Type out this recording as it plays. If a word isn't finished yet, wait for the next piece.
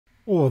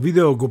Ова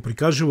видео го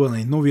прикажува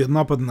најновиот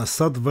напад на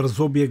САД врз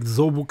објект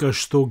за обука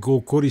што го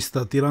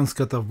користат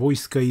иранската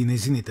војска и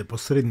незините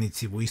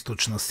посредници во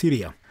источна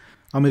Сирија.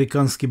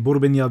 Американски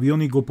борбени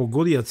авиони го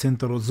погодија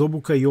центарот за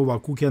обука и оваа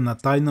куќа на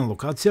тајна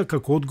локација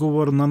како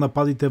одговор на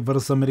нападите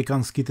врз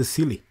американските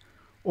сили.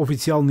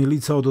 Официјални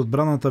лица од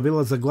одбраната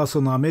велат за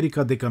гласот на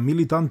Америка дека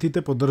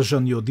милитантите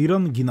поддржани од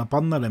Иран ги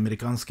нападнале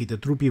американските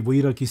трупи во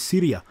Ирак и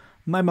Сирија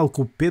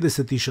најмалку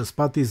 56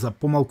 пати за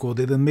помалку од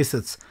еден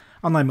месец,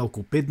 а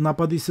најмалку 5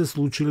 напади се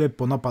случиле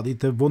по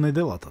нападите во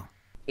неделата.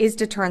 Is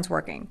deterrence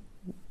working?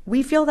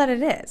 We feel that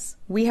it is.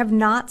 We have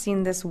not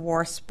seen this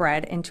war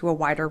spread into a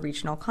wider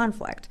regional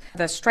conflict.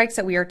 The strikes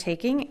that we are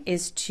taking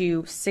is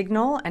to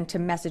signal and to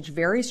message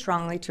very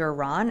strongly to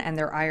Iran and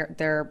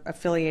their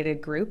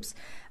affiliated groups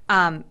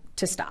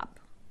to stop.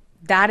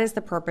 That is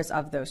the purpose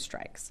of those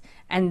strikes.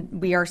 And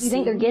we are You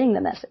think they're getting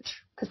the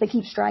message because they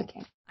keep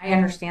striking? I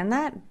understand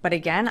that, but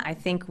again, I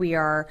think we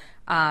are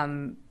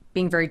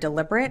being very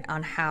deliberate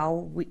on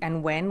how we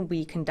and when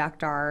we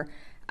conduct our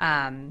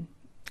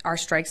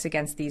strikes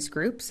against these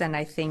groups, and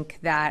I think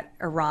that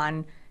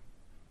Iran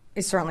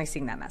is certainly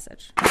seeing that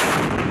message.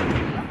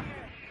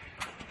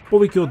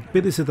 Повеќе од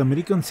 50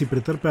 американци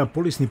претрпеа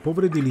полесни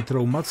повреди или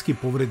трауматски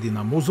повреди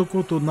на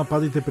мозокот од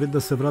нападите пред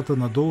да се вратат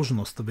на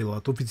должност,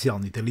 велат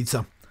официјалните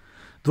лица.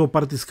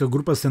 Двопартиска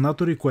група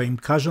сенатори која им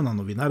кажа на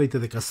новинарите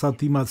дека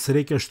САД имаат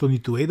среќа што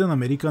ниту еден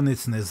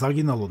американец не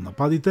загинал од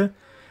нападите,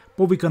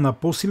 повика на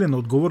посилен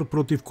одговор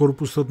против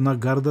корпусот на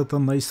гардата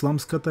на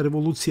Исламската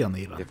револуција на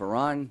Иран. If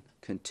Iran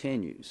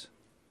continues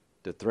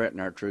to threaten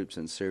our troops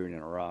in Syria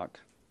and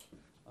Iraq,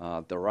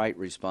 the right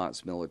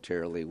response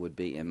militarily would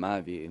be, in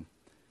my view,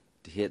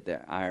 to hit the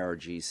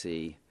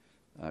IRGC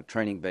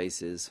training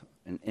bases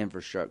and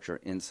infrastructure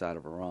inside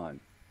of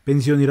Iran.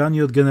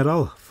 Пензионираниот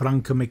генерал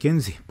Франк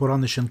Мекензи,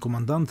 поранешен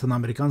командант на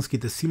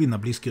американските сили на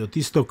Блискиот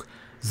Исток,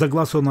 за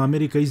гласот на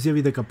Америка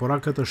изјави дека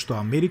пораката што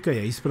Америка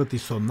ја испрати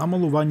со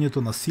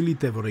намалувањето на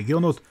силите во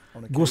регионот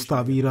го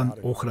стави Иран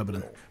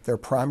охрабрен. Their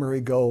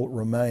primary goal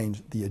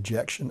remains the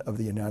ejection of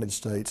the United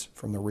States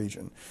from the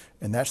region,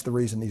 and that's the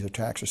reason these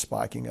attacks are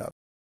spiking up.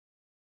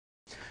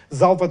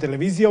 За Алфа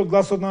телевизија од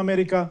гласот на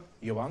Америка,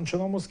 Јован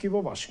Чономоски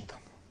во Вашингтон.